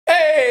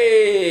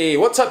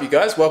What's up you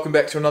guys? Welcome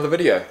back to another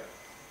video.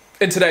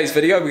 In today's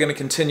video we're going to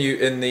continue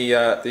in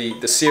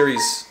the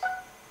series,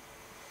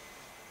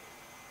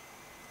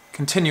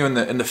 in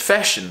the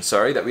fashion,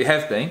 sorry, that we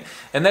have been,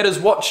 and that is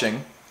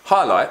watching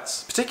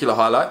highlights, particular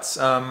highlights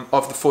of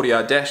the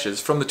 40-yard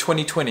dashes from the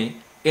 2020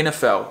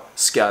 NFL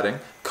Scouting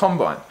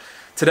Combine.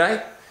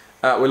 Today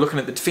we're looking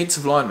at the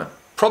defensive linemen.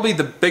 Probably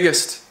the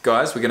biggest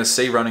guys we're going to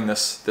see running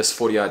this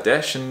 40-yard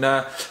dash, and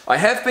I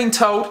have been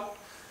told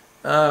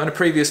in a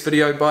previous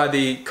video by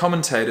the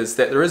commentators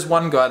that there is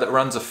one guy that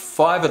runs a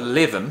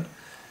 5'11"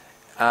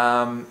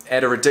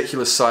 at a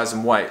ridiculous size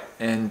and weight,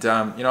 and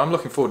you know, I'm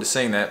looking forward to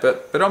seeing that,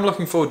 but I'm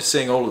looking forward to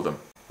seeing all of them.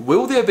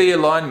 Will there be a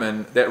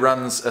lineman that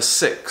runs a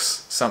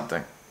 6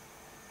 something?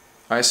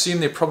 I assume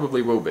there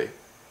probably will be,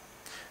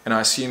 and I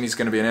assume he's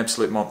going to be an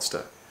absolute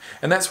monster,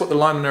 and that's what the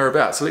linemen are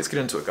about. So let's get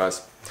into it,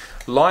 guys.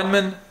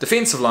 Linemen,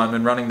 defensive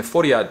linemen running the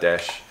 40-yard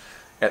dash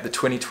at the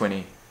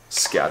 2020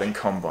 Scouting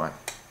Combine.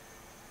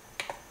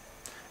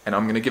 And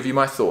I'm going to give you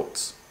my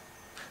thoughts.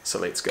 So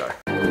let's go.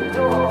 I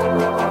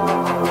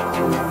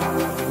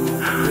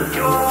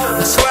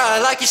swear I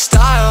like your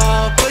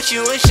style. Put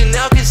you in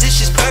Chanel cause it's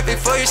just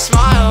perfect for your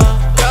smile.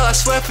 Girl, I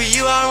swear for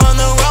you I'd run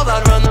the world,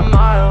 I'd run the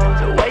miles.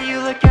 The way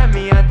you look at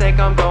me, I think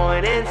I'm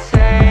going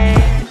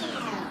insane.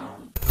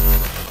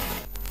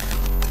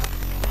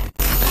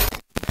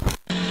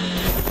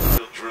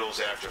 Drills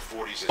after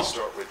 40s that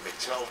start with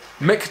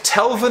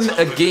McTelvin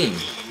again.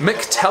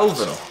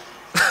 McTelvin.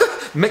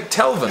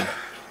 McTelvin.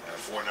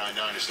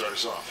 499 to start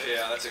us off.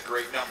 Yeah, that's a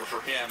great number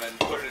for him, and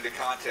put it into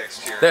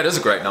context here. That is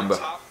a great number.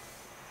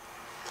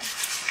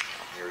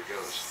 Here he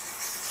goes.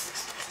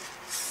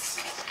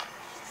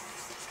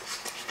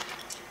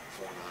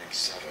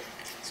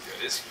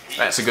 497.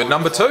 That's a good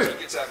number too. He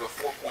gets out of a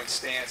 4-point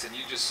stance, and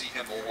you just see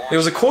him launch. There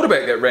was a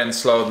quarterback that ran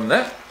slower than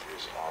that.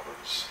 Here's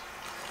Auburn's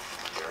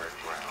Derek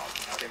Brown.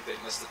 I think they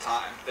missed the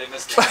time. They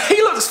missed the time.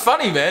 He looks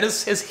funny, man.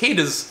 His head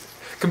is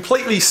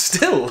completely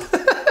still.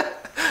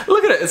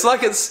 Look at it. It's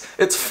like it's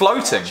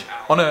floating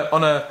on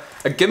a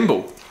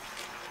gimbal.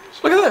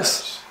 Look at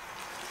this.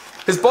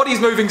 His body's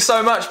moving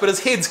so much, but his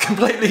head's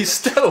completely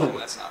still.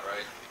 That's not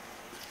right.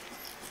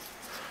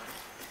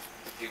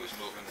 He was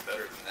moving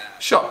better than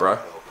that. Shot, bro.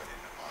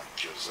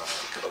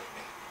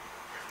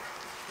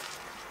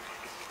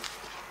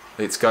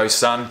 Let's go,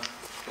 son.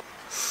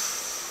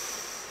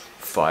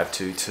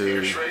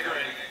 5-2-2.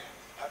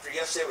 After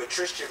yesterday with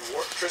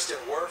Tristan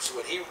Wirfs,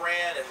 what he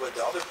ran and what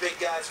the other big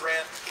guys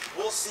ran,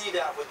 we'll see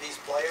that with these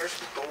players,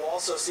 but we'll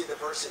also see the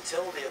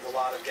versatility of a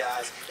lot of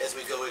guys as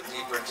we go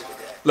deeper into the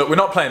day. Look, we're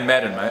not playing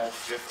Madden, mate. All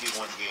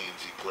 51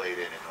 games he played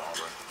in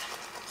Auburn.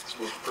 This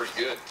moved pretty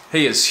good.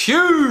 He is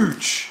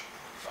huge.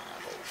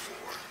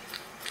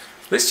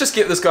 504. Let's just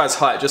get this guy's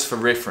height just for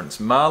reference.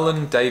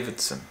 Marlon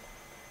Davidson.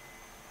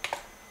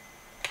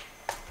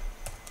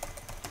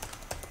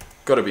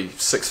 Got to be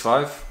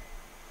 6'5".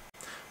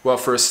 Well,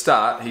 for a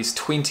start, he's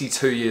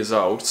 22 years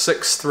old,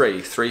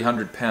 6'3",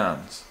 300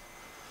 pounds.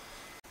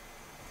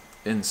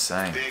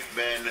 Insane. Big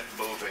men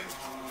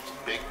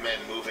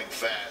moving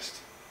fast,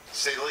 to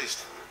say the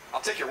least. I'll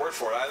take your word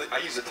for it. I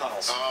use the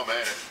tunnels. Oh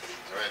man,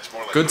 it's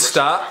more like Good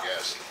start. I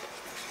guess.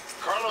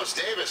 Carlos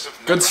Davis.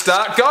 Good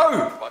start.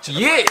 Go!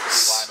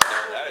 Yes!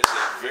 That is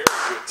a very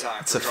good time.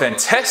 It's a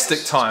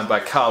fantastic time by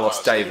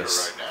Carlos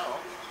Davis. Right now.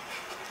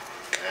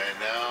 And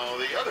now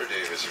the other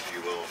Davis, if you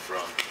will,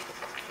 from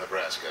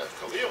Nebraska,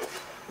 Khalil.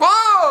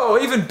 Whoa!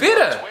 Even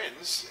better!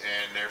 Twins,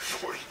 and they're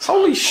 40.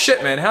 Holy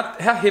shit, man.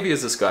 How heavy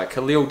is this guy?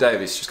 Khalil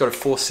Davis. Just got a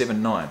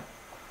 4.79.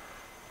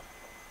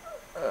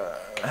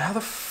 How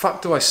the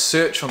fuck do I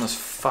search on this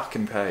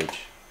fucking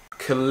page?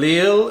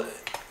 Khalil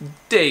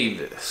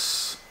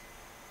Davis.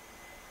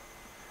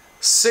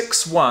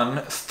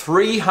 6'1",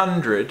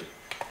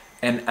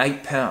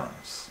 308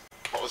 pounds.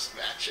 Post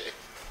match.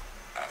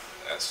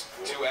 That's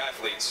two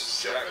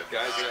athletes,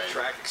 guys with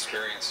track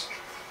experience.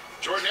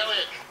 Jordan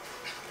Elliott,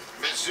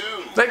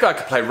 Mizzou. That guy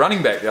could play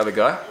running back, the other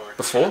guy,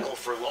 before. Tackle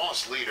for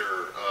loss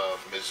leader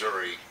of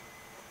Missouri,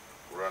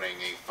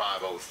 running a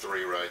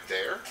 5.03 right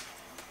there.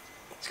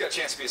 He's got a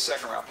chance to be a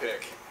second-round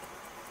pick.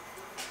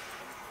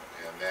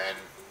 And then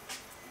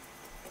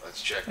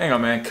let's check. Hang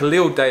on, man.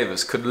 Khalil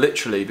Davis could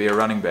literally be a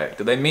running back.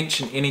 Did they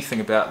mention anything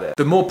about that?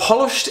 The more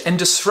polished and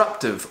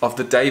disruptive of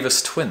the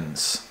Davis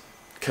twins.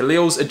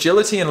 Khalil's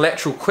agility and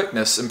lateral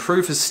quickness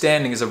improve his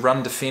standing as a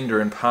run defender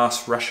and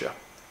pass rusher.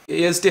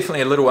 He is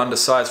definitely a little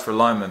undersized for a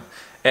lineman.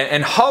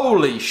 And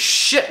holy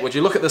shit, would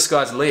you look at this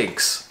guy's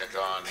legs.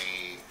 On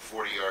the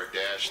 40-yard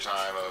dash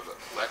time of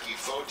Lecky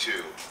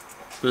Fotu.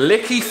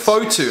 Lecky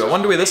Fotu. I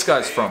wonder where this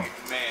guy's from.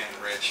 Man,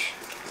 Rich.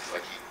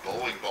 Like he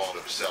bowling balled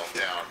himself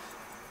down.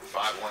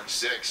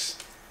 5.16.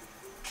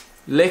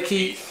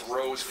 Lecky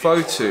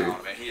Fotu.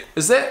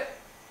 Is that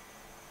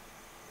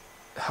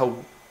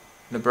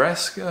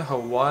Nebraska,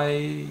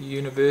 Hawaii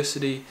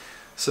University?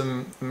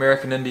 Some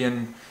American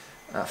Indian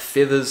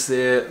feathers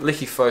there.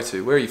 Lecky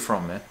Fotu. Where are you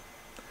from, man?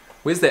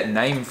 Where's that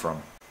name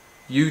from?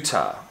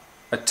 Utah.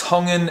 A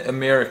Tongan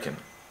American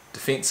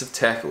defensive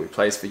tackle. He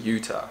plays for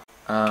Utah.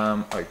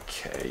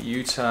 Okay,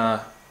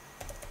 Utah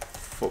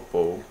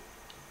football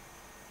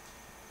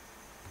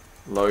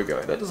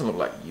logo. That doesn't look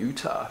like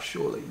Utah,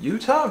 surely.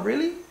 Utah,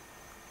 really?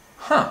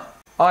 Huh.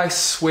 I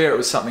swear it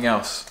was something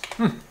else.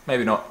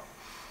 Maybe not.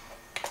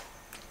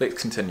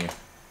 Let's continue.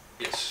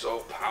 It's so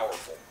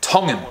powerful.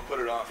 Tongan. Someone put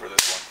it on for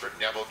this one. For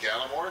Neville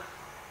Gallimore.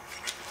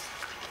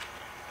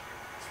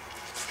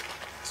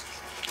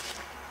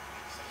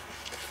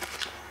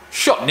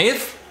 Shot, Nev.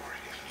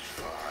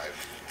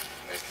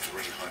 45 at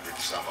 300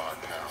 some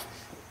odd pounds.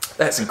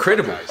 That's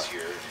incredible. Guys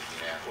here in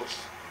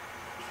Indianapolis.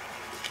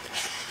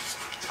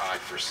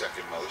 Tied for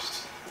second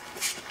most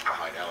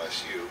behind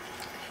LSU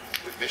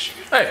with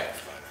Michigan. Hey,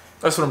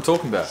 that's what I'm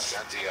talking about.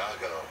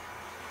 Santiago.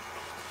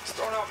 He's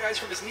throwing out guys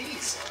from his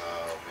knees.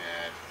 Oh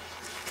man.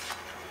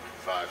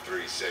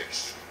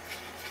 5-3-6.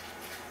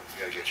 You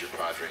gotta get your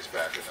Padres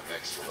back in the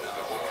mix a little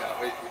bit more.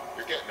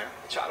 You're getting there.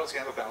 Machado's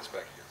gonna have a bounce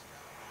back here.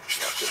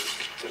 Yeah,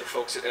 to the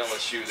folks at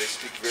LSU, they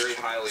speak very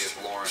highly of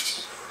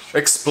Lawrence.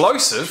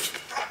 Explosive.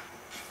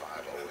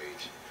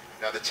 508.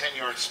 Now the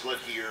 10-yard split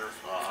here,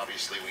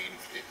 obviously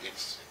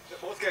it's.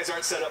 Both guys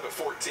aren't set up at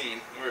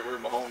 14. Where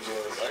Mahomes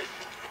was, right?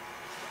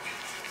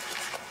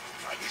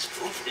 He's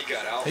moving. He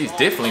got out. He's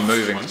definitely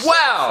moving.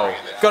 Wow!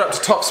 Got up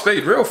to top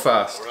speed real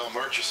fast. Orel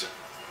Murchison.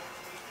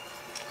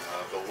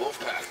 The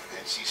Wolfpack,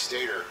 NC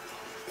Stater.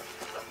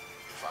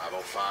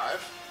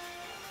 505.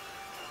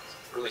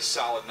 Really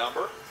solid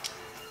number.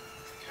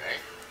 Okay.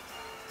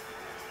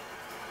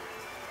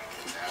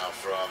 Now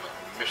from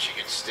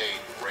Michigan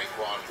State,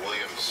 Raekwon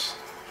Williams.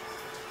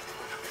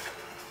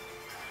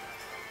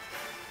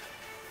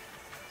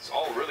 It's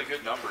all really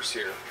good numbers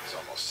here. He's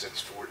almost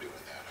 6'4"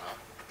 doing that, huh?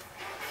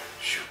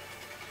 Shoot.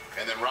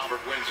 And then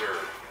Robert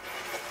Windsor.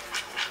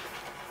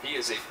 He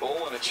is a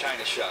bull in a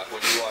china shop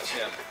when you watch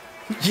him.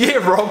 Yeah,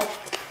 Rob.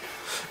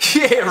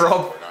 Yeah,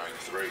 Rob.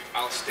 493.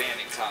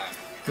 Outstanding time.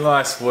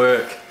 Nice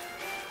work.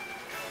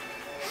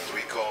 Do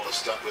we call a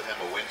stunt with him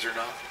a Windsor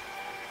knock?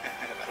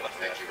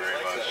 Thank you very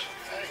much.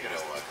 You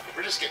know what?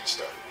 We're just getting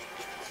started.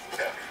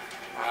 Okay.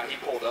 He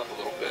pulled up a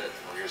little bit.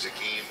 Well, here's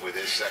Akeem with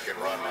his second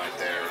run right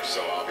there.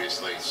 So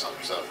obviously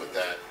something's up with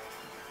that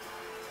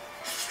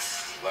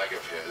leg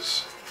of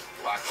his.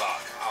 Lock.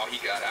 Oh, he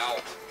got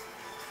out.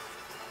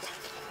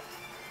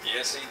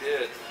 Yes, he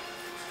did.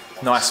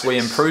 Nice wee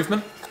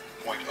improvement.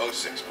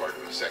 0.06,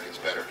 pardon me, seconds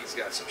better. He's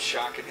got some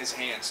shock in his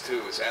hands,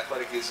 too, as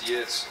athletic as he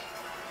is.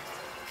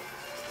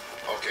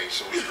 Okay,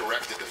 so we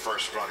corrected the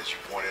first run, as you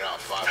pointed out,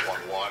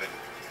 5.11, and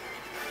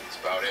that's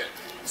about it.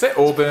 Is that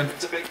Auburn?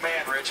 It's a big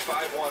man, Rich.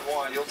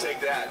 5.11. You'll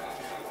take that.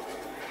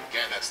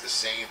 Again, that's the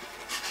same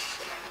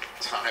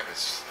time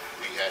as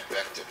we had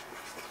Becton.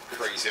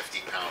 Crazy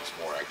 50 pounds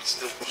more. I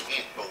still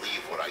can't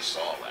believe what I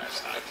saw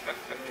last night.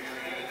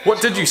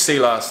 What did you see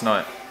last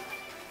night?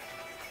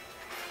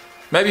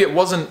 Maybe it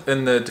wasn't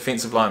in the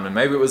defensive linemen.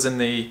 Maybe it was in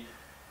the...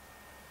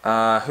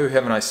 who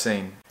haven't I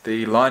seen?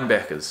 The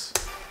linebackers.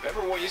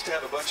 Remember when we used to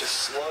have a bunch of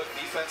slug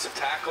defensive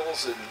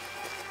tackles, and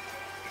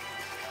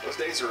those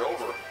days are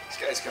over. These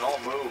guys can all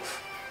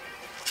move.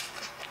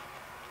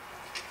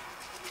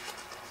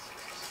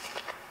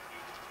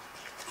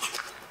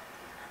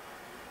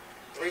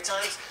 Three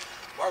times.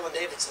 Marlon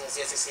Davidson is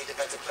the SEC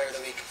Defensive Player of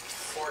the Week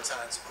 4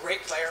 times.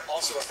 Great player,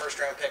 also a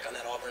first-round pick on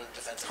that Auburn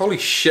defensive. Holy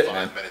shit,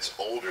 man. 5 minutes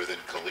older than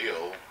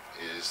Khalil,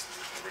 is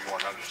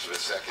 3/100ths of a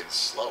second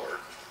slower.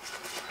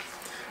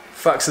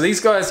 Fuck, so these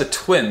guys are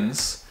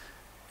twins,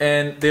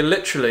 and they're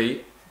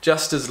literally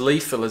just as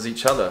lethal as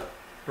each other.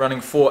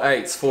 Running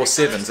 4.8s,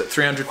 4.7s at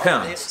 300 Marlon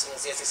pounds. Davidson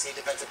is the SEC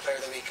Defensive Player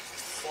of the Week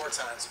 4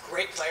 times.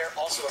 Great player,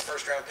 also a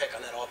first-round pick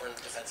on that Auburn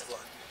defensive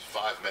line.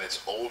 5 minutes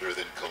older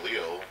than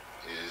Khalil,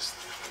 is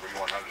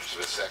 3/100ths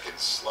of a second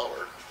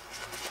slower.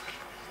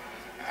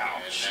 Ow,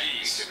 And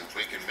jeez. then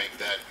we can make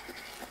that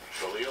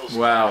Khalil's.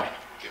 Wow.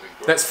 giving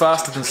That's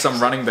faster than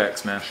some running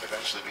backs, man.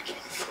 Eventually became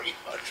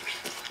 300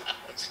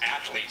 pounds.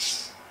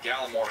 Athletes.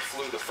 Gallimore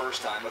flew the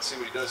first time. Let's see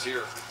what he does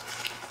here.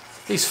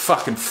 He's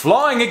fucking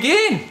flying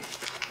again!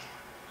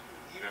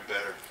 Even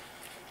better.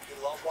 He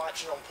loved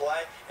watching him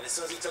play, and as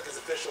soon as he took his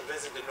official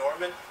visit to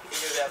Norman, he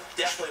knew that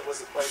definitely was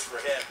the place for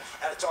him.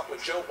 Had to talk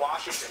with Joe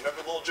Washington.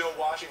 Remember little Joe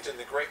Washington,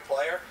 the great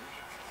player?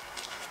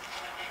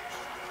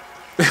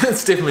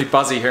 It's definitely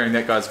buzzy hearing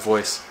that guy's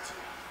voice.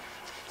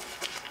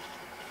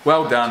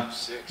 Well done.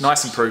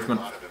 Nice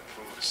improvement. A lot of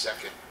improved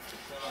second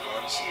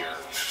runs here.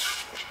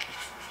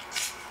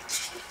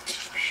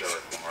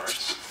 Sharp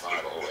Lawrence,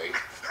 508.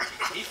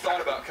 He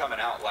thought about coming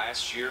out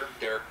last year,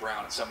 Derek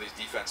Brown, and some of these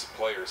defensive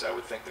players. I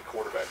would think the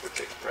quarterback would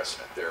take the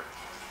precedent there.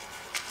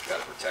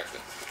 Got to protect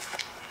him.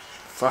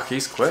 Fuck,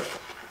 he's quick.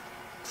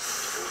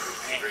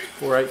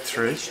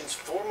 4.83. Nation's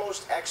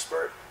foremost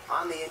expert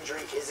on the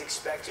injury is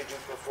expected to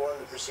perform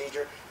the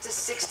procedure. It's a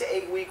 6 to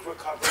 8 week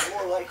recovery,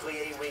 more likely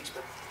 8 weeks,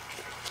 but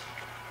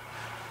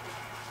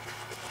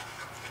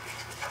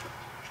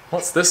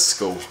What's this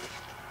school? And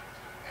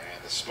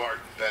the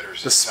Spartan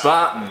betters. The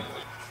Spartan.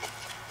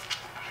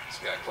 This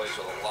guy plays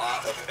with a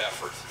lot of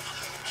effort.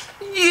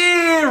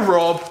 Yeah,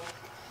 Rob. And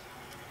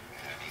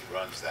he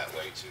runs that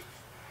way too.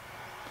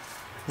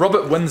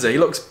 Robert Windsor, he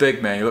looks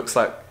big, man. He looks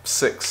like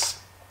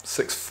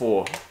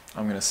 6'4",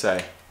 I'm going to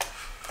say.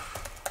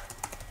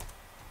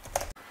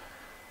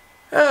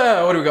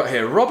 What do we got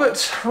here?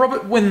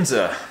 Robert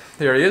Windsor.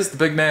 There he is, the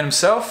big man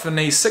himself, and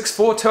he's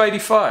 6'4",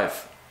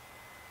 285.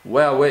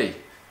 Wowee.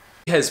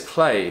 He has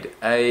played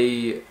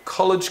a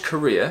college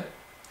career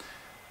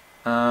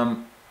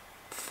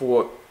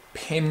for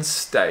Penn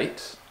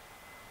State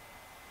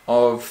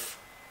of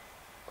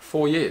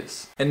 4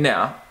 years. And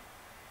now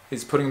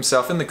he's putting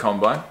himself in the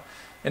combine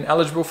and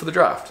eligible for the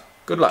draft.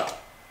 Good luck.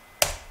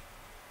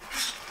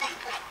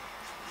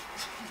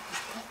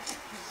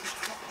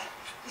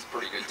 It's a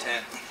pretty good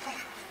 10.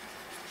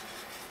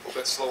 A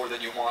little bit slower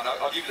than you want.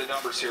 I'll give you the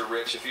numbers here,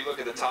 Rich. If you look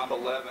at the top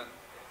 11,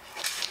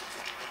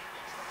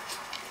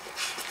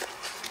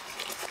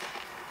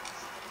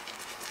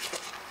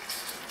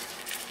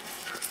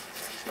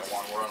 he's going to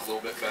want to run a little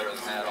bit better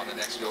than that on the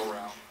next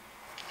go-round.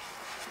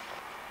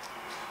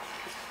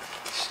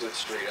 He stood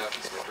straight up.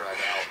 He's going to drive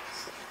out.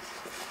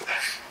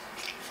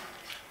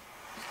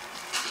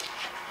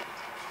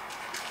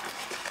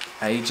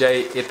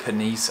 AJ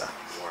Epinesa.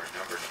 You are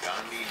number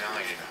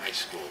 99 in high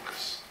school.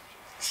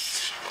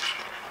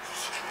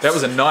 That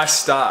was a nice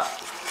start.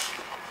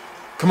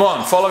 Come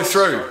on, follow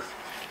through.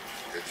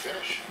 Good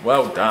finish.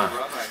 Well done.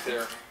 Run right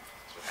there.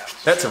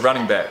 That's a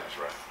running back.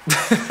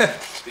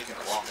 Speaking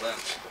of long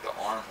limbs, put the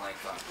arm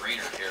length on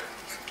Greener here.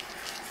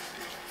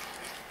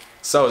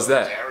 So is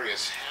that.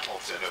 Darius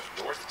Hamilton of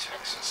North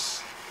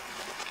Texas.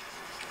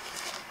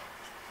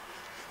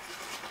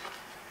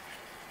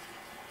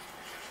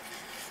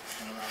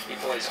 He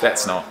plays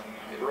That's hard. not.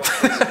 A real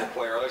physical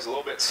player. He's a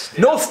little bit stiff.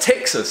 North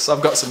Texas.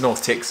 I've got some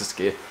North Texas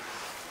gear.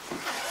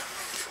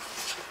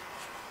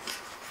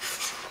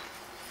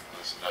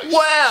 Nice.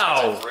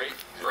 Wow!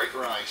 Great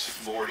nice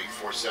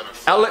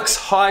 40.47. Alex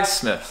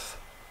Highsmith.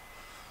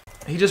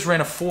 He just ran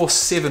a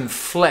 4.7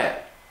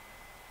 flat.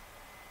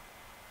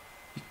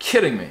 You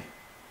kidding me?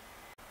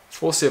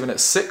 4.7 at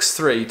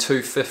 6'3",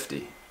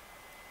 250.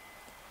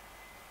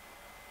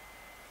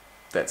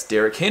 That's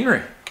Derrick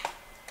Henry.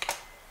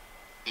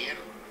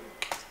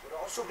 Would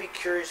also be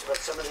curious about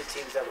some of the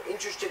teams that were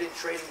interested in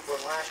trading for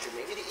him last year.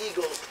 Maybe the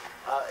Eagles,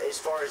 as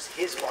far as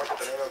his market,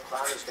 but I know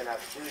Clowney's going to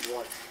have a huge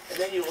one. And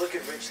then you look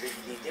at, Rich, the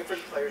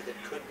different players that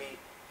could be.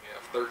 Yeah,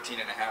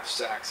 13.5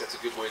 sacks. That's a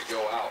good way to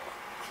go out.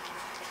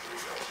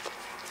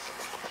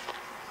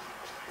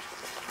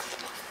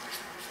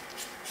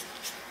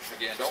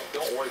 Again,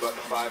 don't worry about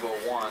the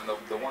 501.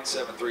 The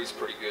 173 is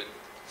pretty good.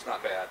 It's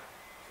not bad.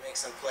 Make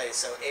some plays.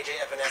 So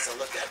AJ Epinesa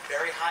looked at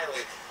very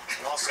highly,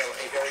 and also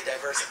a very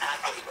diverse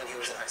athlete when he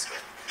was in high school.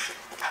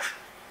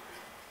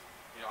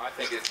 You know, I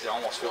think it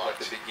almost feels like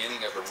the beginning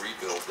of a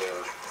rebuild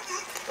there.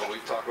 But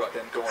we've talked about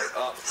them going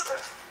up. Nice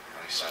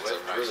That's split,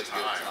 a really nice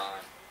good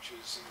time.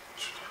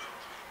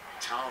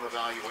 Talent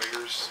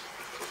evaluators.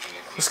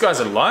 Looking at This guy's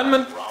a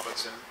lineman?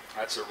 Robinson.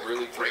 That's a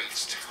really Great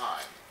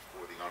time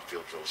before the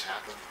on-field drills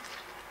happen.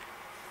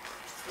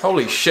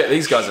 Holy shit,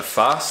 these guys are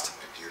fast.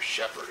 And dear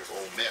Shepherd of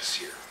Ole Miss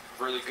here.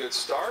 really good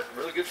start,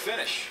 really good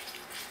finish.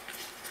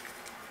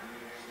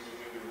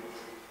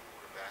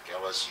 Back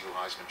LSU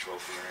Heisman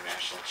Trophy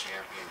International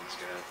Champion. He's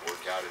going to work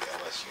out at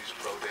LSU's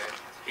Pro Day.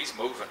 He's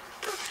moving.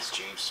 It's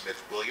James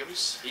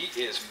Smith-Williams. He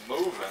is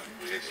moving.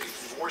 It's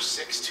a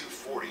 4.6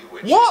 240,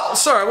 which What?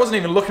 Sorry, I wasn't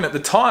even looking at the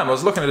time. I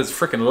was looking at his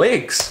freaking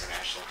legs.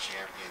 International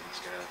champion. He's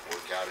going to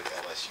work out at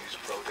LSU's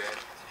Pro Day.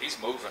 He's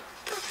moving.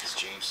 It's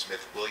James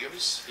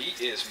Smith-Williams. He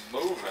is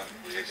moving.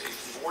 It's a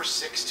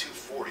 4.6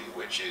 240,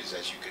 which is,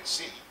 as you can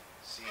see,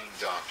 seeing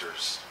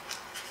doctors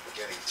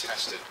getting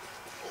tested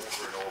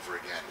over and over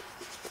again.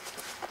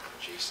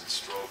 Jason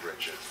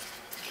Strobridge of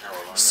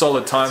Carolina.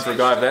 Solid time for a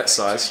guy of that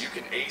size. You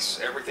can ace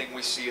everything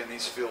we see in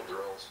these field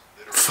drills.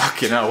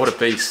 Fucking hell, what a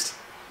beast.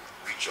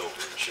 Reach over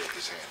and shake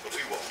his hand, but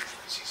we won't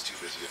because he's too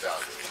busy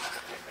evaluating.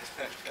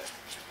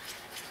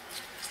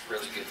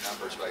 Really good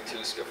numbers by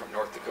Tuska from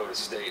North Dakota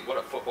State. What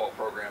a football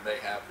program they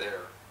have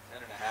there.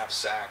 10.5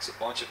 sacks. A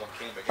bunch of them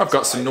came against. I've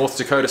got some North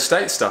Dakota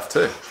State stuff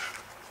too.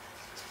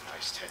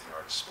 Nice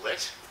 10-yard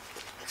split.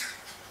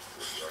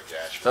 40-yard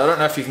dash. So I don't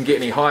know if you can get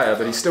any higher,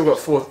 but he's still got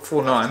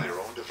 4.9.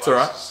 It's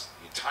alright.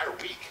 The entire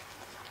week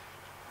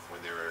when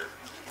they're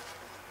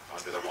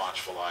under the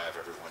watchful eye of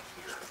everyone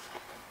here.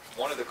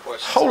 One of the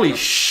questions. Holy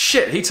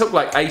shit, he took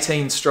like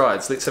 18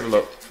 strides. Let's have a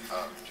look.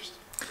 Just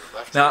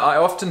left. Now, I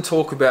often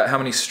talk about how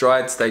many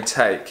strides they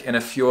take, and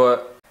if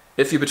you're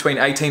between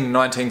 18 and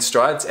 19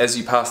 strides as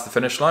you pass the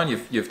finish line,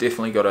 you've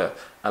definitely got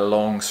a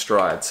long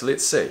stride. So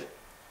let's see.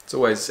 It's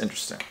always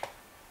interesting.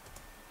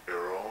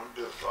 Their own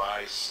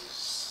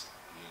devices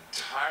the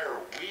entire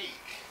week.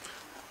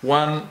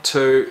 1,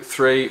 2,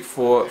 3,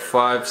 4,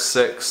 5,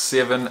 6,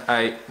 7,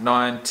 8,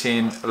 9,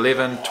 10,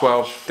 11,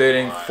 12,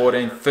 13,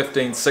 14,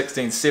 15,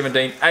 16,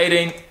 17,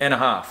 18 and a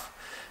half.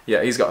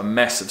 Yeah, he's got a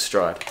massive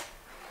stride.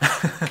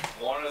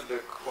 One of the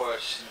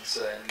questions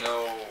I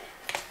know,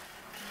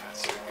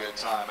 that's a good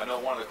time. I know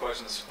one of the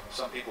questions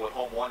some people at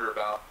home wonder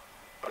about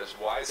is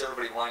why is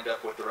everybody lined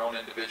up with their own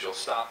individual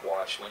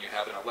stopwatch when you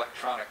have an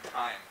electronic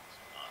time?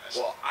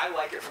 Well, I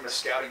like it from a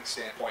scouting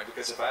standpoint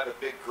because if I have a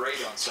big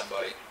grade on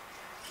somebody,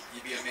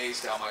 you'd be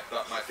amazed how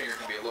my finger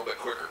can be a little bit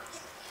quicker.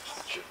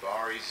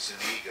 Jabari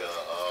Zuniga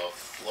of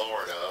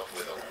Florida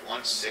with a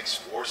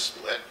 1-6-4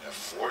 split, a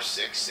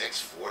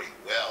 4.66 40.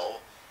 Well,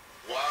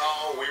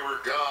 while we were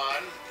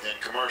gone in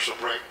commercial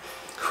break,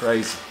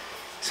 Crazy.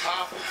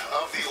 top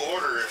of the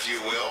order, if you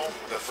will,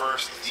 the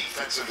first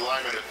defensive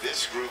lineman of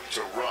this group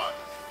to run.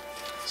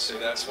 So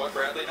that's what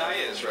Bradley Nye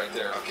is right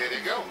there. Okay, there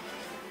you go.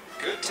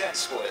 Good 10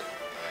 split.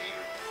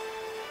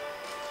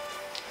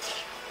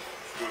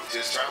 Proved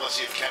his time. Let's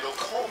see if Kendall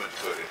Coleman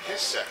could in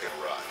his second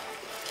run.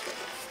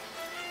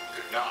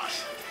 Could not.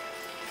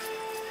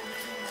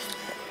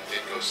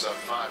 Did go sub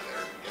 5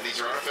 there. And these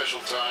are unofficial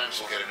times.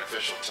 We'll get an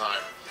official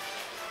time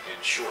in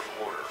short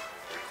order.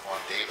 Raekwon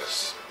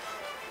Davis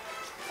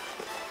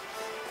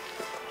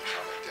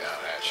coming down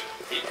at you.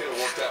 He could have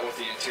worked out with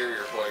the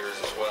interior players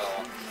as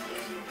well.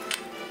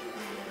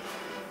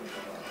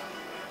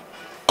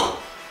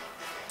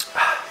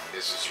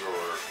 This is your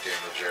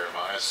Daniel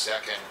Jeremiah,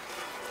 second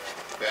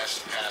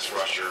best pass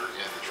rusher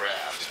in the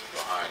draft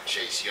behind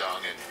Chase Young,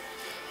 and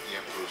he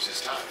improves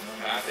his time.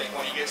 And I think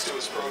when he gets to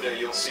his pro day,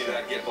 you'll see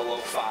that get below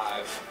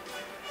 5.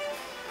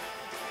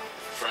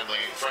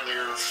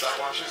 Friendlier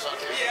stopwatches on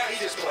tape? Yeah, he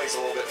just plays a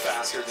little bit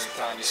faster than the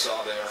time you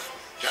saw there.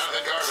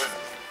 Jonathan Garvin.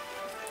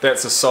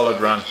 That's a solid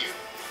run.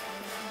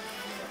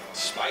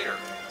 Spider.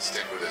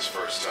 Stick with his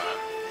first time.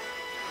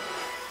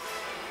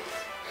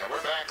 And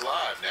we're back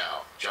live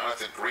now.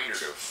 Jonathan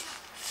Greenard of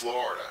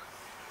Florida.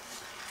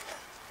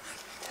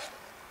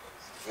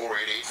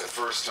 4.88 the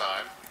first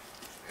time,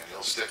 and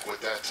he'll stick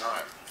with that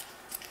time.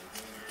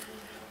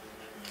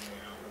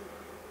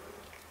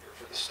 Here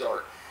for the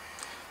start.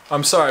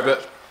 I'm sorry,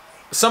 but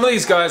some of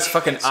these guys'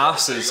 fucking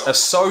asses are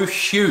so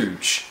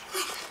huge.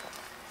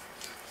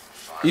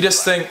 You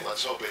just think,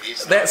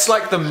 that's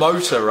like the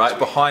motor, right,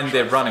 behind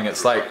their running.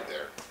 It's like,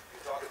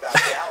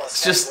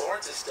 it's just,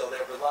 Lawrence is still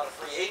there, but a lot of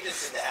free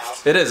agents in the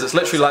house. it is, it's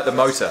literally like the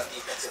motor.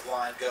 Defensive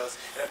line goes,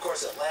 and of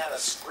course Atlanta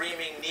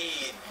screaming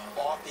need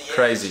off the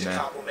Crazy, edge man. to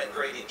compliment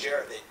Grady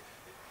Jarrett.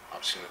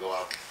 I'm just going to go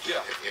out. Yeah.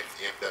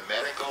 If the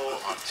medical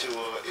on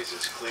Tua is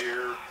as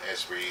clear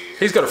as we...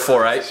 He's got a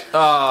 4.8.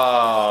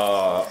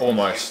 Ah,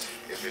 almost.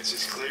 If it's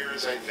as clear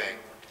as I think,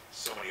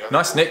 so many other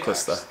Nice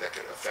necklace, though. that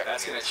could affect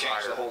That's the going to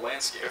change the entire- whole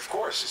landscape. Of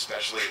course,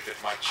 especially if it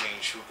might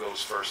change who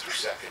goes first or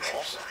second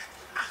also.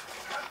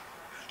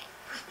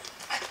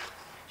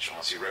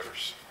 Chauncey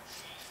Rivers.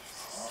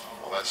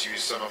 Well, let's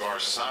use some of our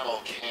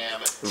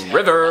simulcam.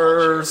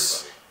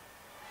 Rivers.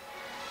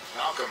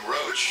 Malcolm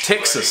Roach.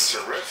 Texas.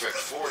 with a terrific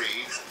 40.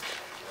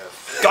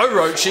 Go,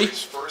 Roachy.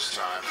 His first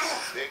time.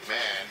 Big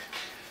man.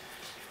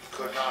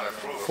 Could not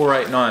improve.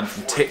 4.89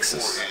 from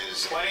Texas.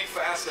 Is Playing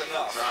fast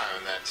enough. time,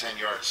 and that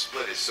 10-yard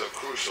split is so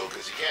crucial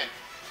because, again,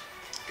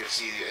 you can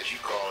see, as you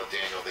call it,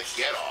 Daniel, the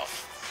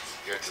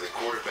get-off. You get to the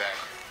quarterback,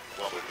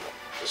 one would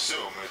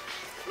assume,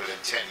 within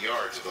 10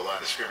 yards of the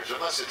line of scrimmage,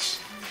 unless it's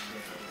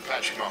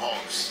Patrick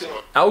Mahomes.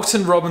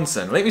 Alton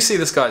Robinson. Let me see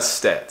this guy's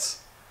stats.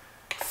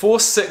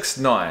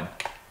 4.69.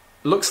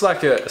 Looks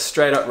like a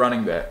straight-up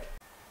running back.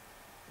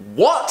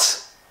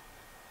 What?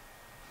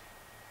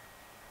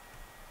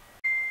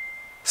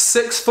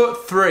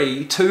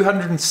 6'3",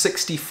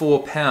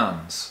 264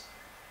 pounds,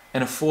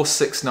 and a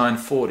 4.69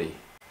 40.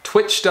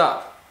 Twitched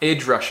up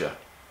edge rusher.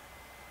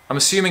 I'm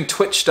assuming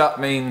twitched up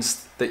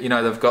means that, you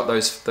know, they've got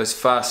those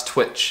fast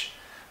twitch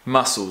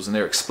muscles and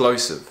they're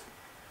explosive.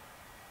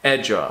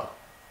 Agile.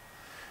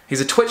 He's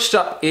a twitched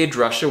up edge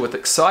rusher with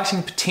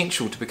exciting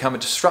potential to become a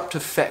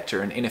disruptive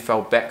factor in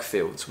NFL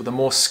backfields with a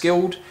more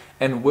skilled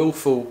and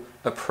willful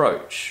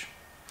approach.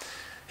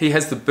 He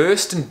has the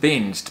burst and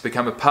bend to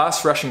become a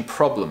pass rushing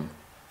problem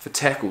for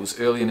tackles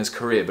early in his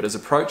career, but his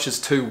approach is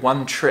too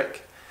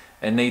one-trick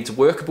and needs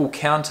workable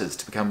counters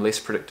to become less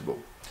predictable.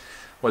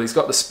 Well, he's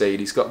got the speed,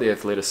 he's got the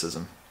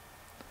athleticism.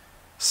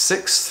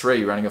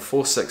 6'3", running a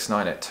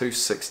 4.69 at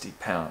 260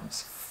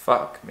 pounds.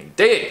 Fuck me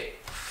dead.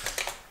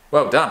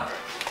 Well done.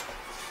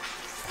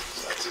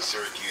 That's a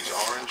Syracuse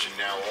orange, and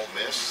now Ole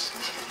Miss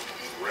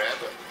red.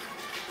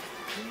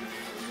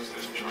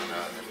 Just trying to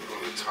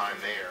improve the time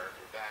there.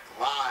 We're back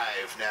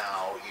live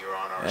now here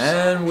on our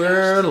And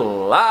we're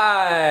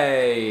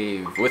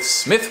live with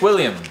Smith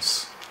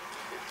Williams.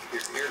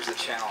 Here's the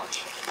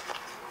challenge.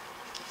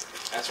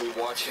 As we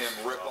watch him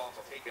rip off,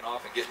 taking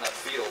off, and getting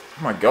upfield,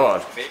 Oh my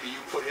god. maybe you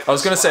put him. I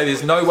was going to say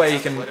there's no way he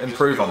can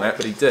improve on that,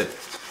 but he did.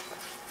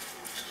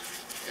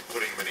 And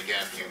putting him in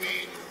again, you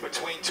mean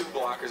between two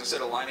blockers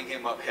instead of lining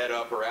him up head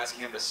up or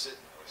asking him to sit.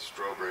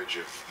 Strobridge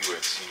of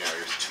USC. Now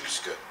here's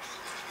Tuska.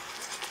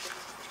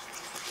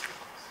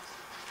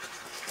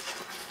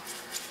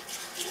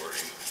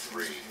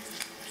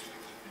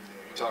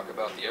 You talk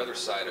about the other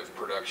side of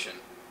production.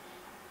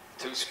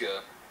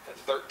 Tuska had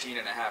 13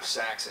 and a half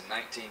sacks and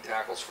 19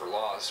 tackles for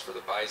loss for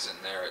the Bison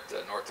there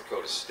at North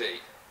Dakota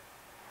State.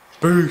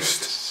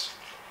 Boost.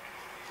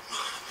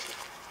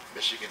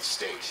 Michigan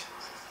State.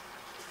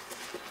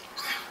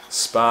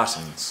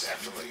 Spartans.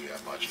 Definitely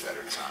a much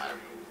better time.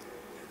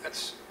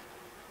 That's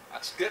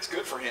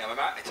good for him. I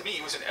mean, to me,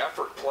 he was an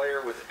effort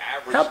player with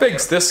average. How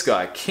big's this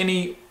guy?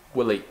 Kenny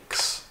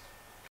Willicks.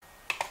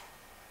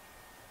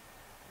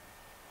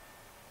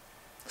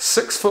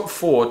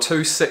 6'4",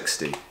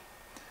 260.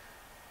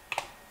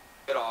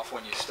 Bit off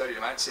when you study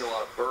him. I didn't see a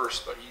lot of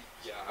burst, but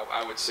yeah,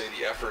 I would say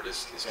the effort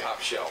is top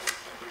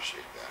shelf. I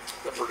appreciate that.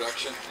 The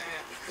production.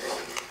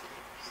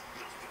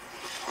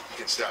 You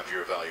can stop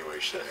your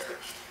evaluation there.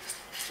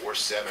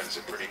 4.7's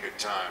a pretty good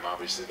time.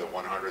 Obviously, the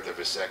 100th of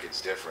a second's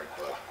different,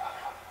 but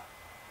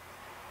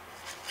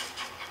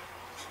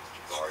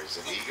Jabari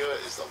Zuniga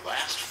is the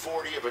last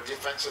 40 of a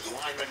defensive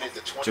lineman at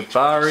the 2020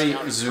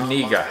 Jabari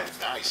Zuniga.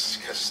 Nice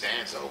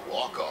Costanza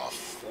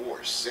walk-off,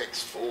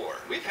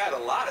 4.64. We've had a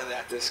lot of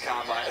that this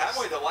combine,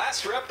 haven't we? The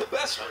last rep, the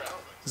best rep.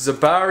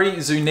 Jabari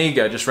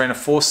Zuniga just ran a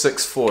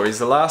 4.64. He's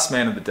the last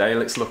man of the day.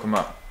 Let's look him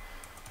up.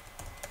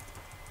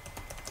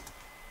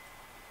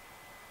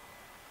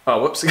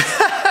 Oh, whoops.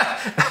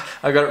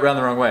 I got it round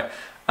the wrong way.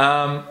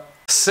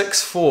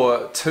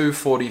 6'4",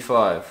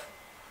 245.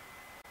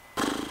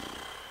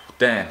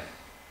 Damn.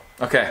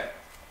 Okay.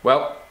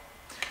 Well,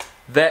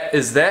 that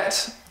is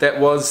that.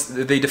 That was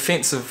the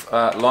defensive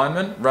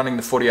lineman running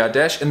the 40-yard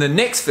dash. In the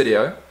next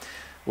video,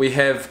 we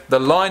have the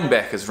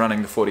linebackers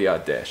running the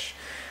 40-yard dash.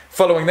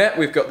 Following that,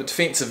 we've got the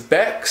defensive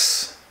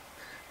backs,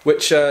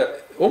 which are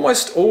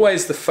almost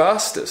always the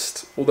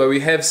fastest, although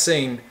we have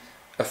seen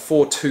a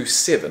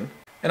 4.27.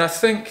 And I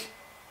think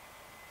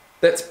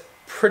that's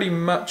pretty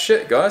much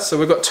it, guys. So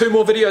we've got 2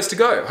 more videos to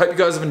go. Hope you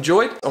guys have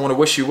enjoyed. I want to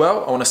wish you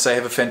well. I want to say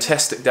have a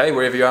fantastic day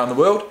wherever you are in the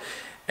world.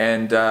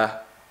 And,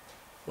 well,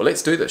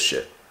 let's do this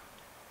shit.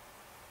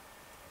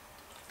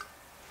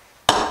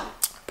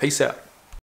 Peace out.